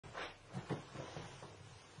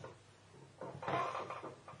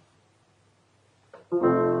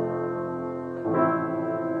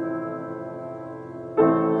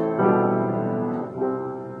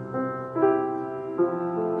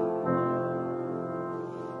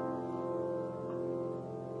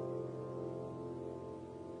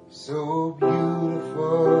So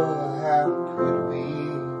beautiful, how could we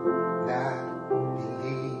not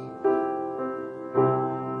believe?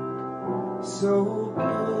 So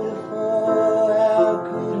beautiful, how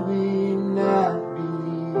could we not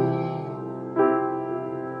believe?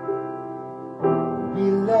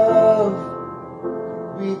 We love,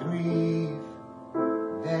 we grieve,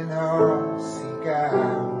 then all seek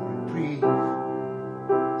our reprieve.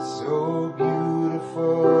 So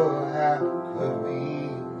beautiful, how could we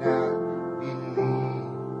not believe?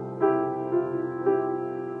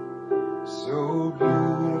 So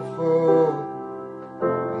beautiful,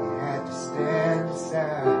 we had to stand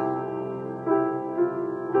aside.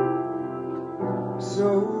 So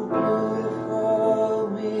beautiful,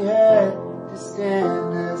 we had to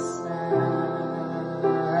stand aside.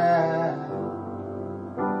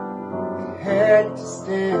 We had to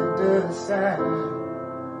stand aside.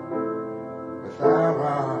 With our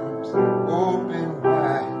arms open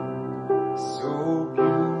wide, so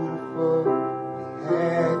beautiful, we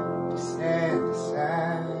had to stand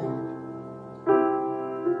aside.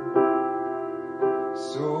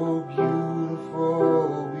 So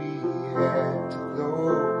beautiful, we had to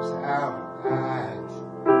close our eyes.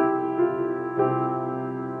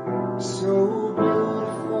 So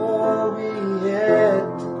beautiful, we had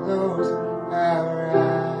to close our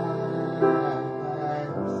eyes.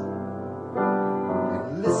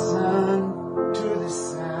 Listen to the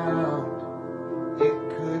sound. It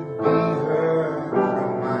could be heard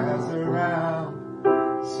from miles around.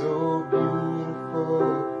 So beautiful,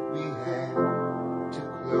 we had to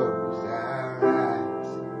close our eyes.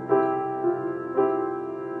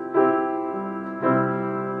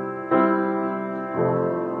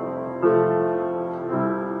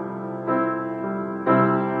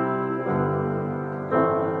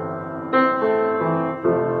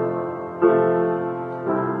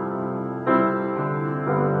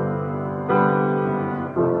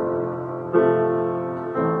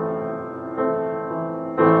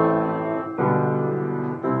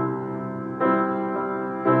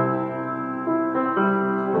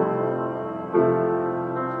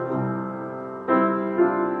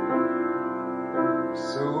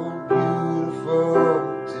 So beautiful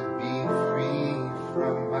to be free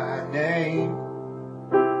from my name.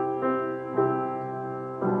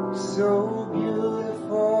 So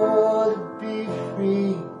beautiful to be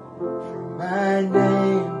free from my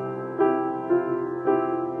name.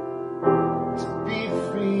 To be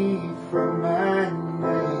free from my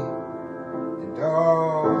name and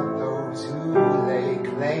all those who lay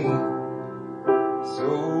claim. So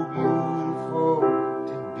beautiful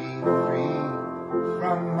to be free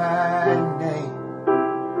from my name.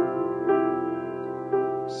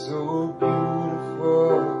 So beautiful,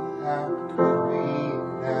 how could we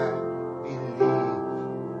not believe?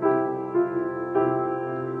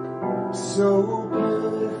 So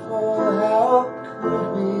beautiful, how could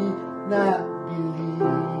we not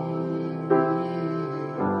believe?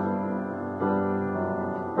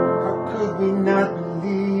 How could we not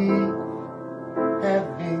believe,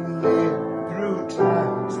 having lived through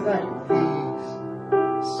times like these?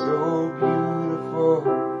 So beautiful,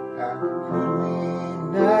 how could we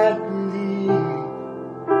not believe?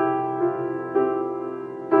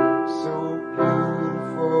 So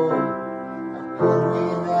beautiful, how could we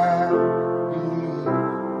not believe?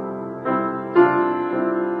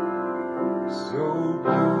 So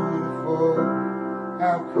beautiful,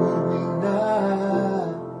 how could we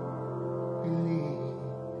not believe?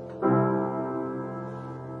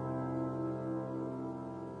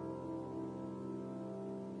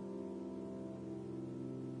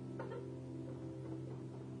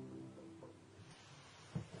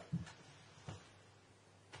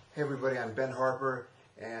 Hey everybody, I'm Ben Harper,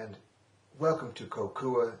 and welcome to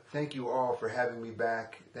Kõkua. Thank you all for having me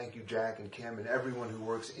back. Thank you, Jack and Kim, and everyone who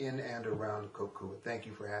works in and around Kõkua. Thank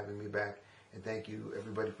you for having me back, and thank you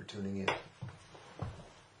everybody for tuning in. I'm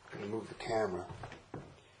going to move the camera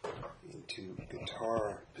into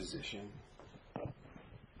guitar position.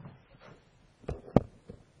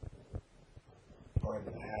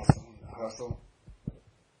 Pardon the hustle.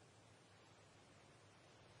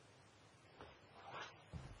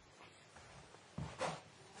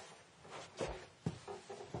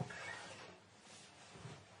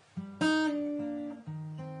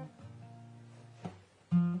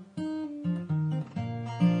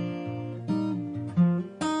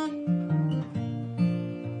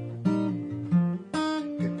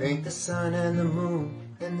 Paint the sun and the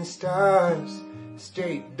moon and the stars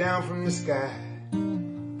straight down from the sky.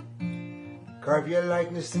 Carve your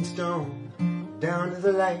likeness in stone down to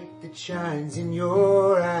the light that shines in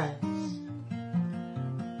your eyes.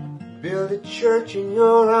 build a church in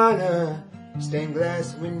your honor, stained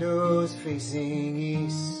glass windows facing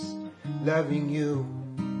east. Loving you,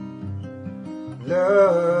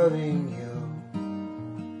 loving you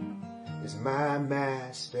is my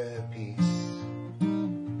masterpiece.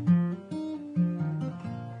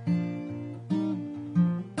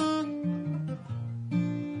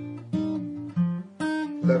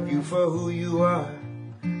 Love you for who you are,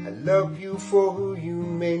 I love you for who you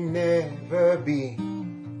may never be.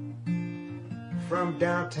 From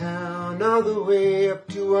downtown all the way up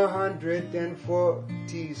to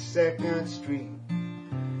 142nd Street.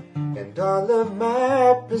 And all of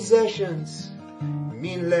my possessions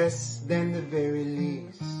mean less than the very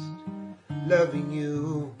least. Loving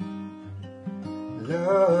you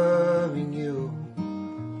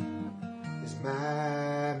is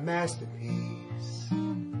my masterpiece.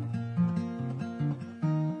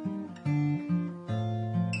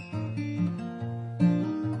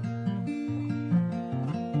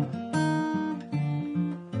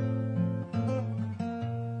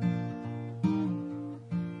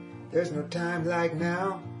 There's no time like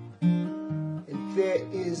now, and there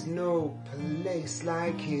is no place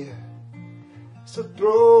like here. So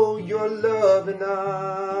throw your loving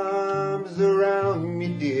arms around me,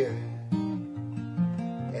 dear,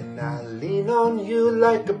 and I'll lean on you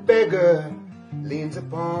like a beggar leans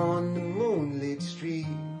upon the moonlit street.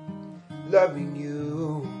 Loving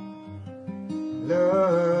you,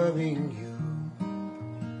 loving you,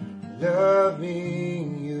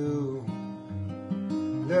 loving you.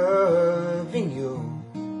 Loving you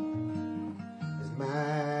is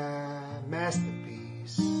my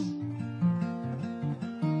masterpiece.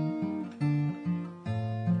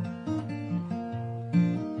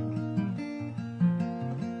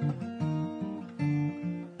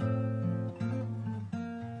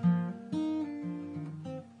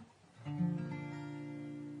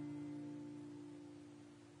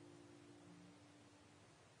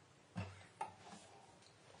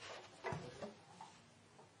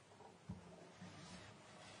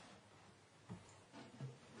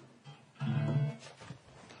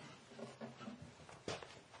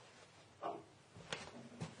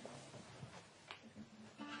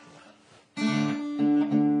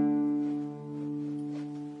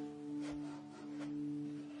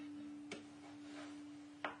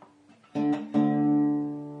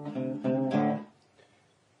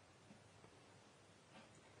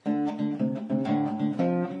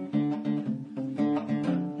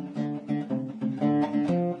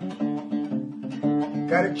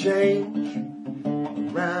 Gotta change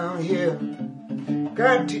around here.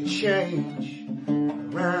 Got to change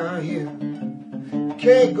around here.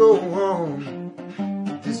 Can't go on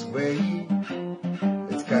this way.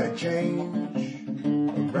 It's gotta change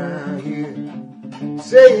around here.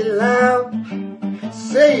 Say it loud,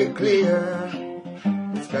 say it clear.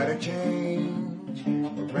 It's gotta change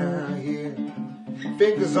around here.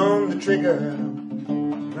 Fingers on the trigger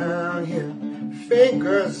around here.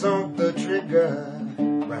 Fingers on the trigger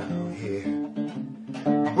around here.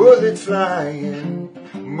 Bullets flying,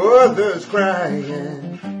 mothers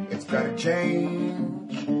crying. It's gotta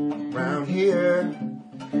change around here.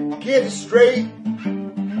 Get it straight,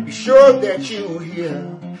 be sure that you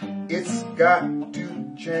hear. It's got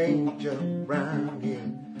to change around here.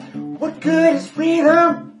 What good is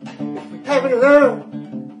freedom if we haven't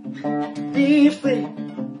learned to be free?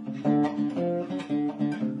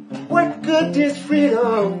 What good is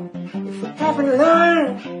freedom if we haven't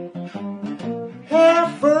learned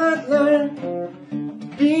to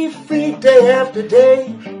be free day after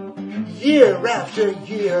day, year after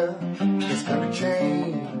year? It's gonna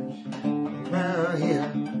change around here.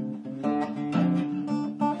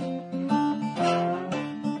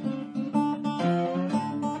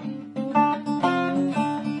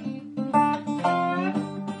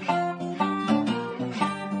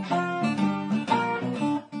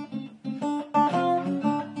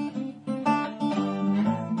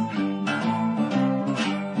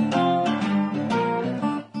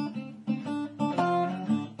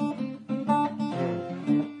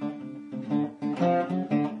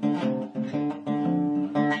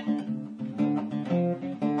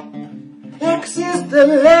 X is the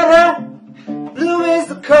letter, blue is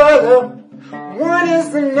the color, 1 is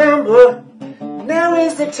the number, now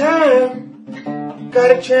is the time.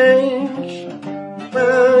 Gotta change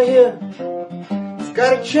round here. It's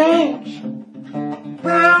gotta change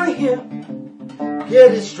round here.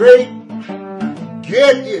 Get it straight,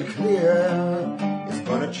 get it clear. It's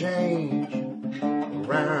gonna change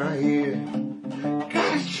around here.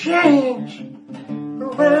 Gotta change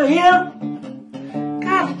around here.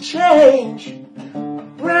 Gotta change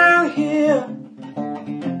round here.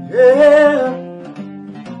 Yeah.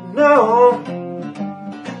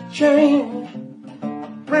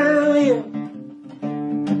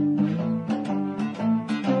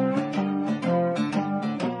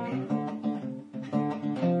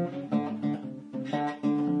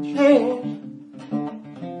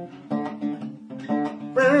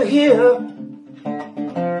 here.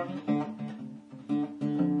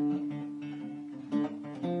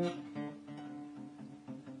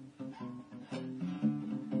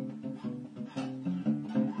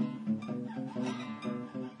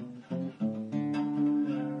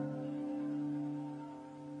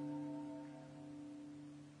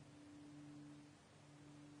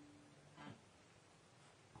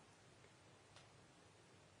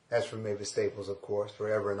 That's from Mavis Staples, of course,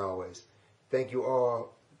 forever and always. Thank you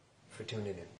all for tuning in.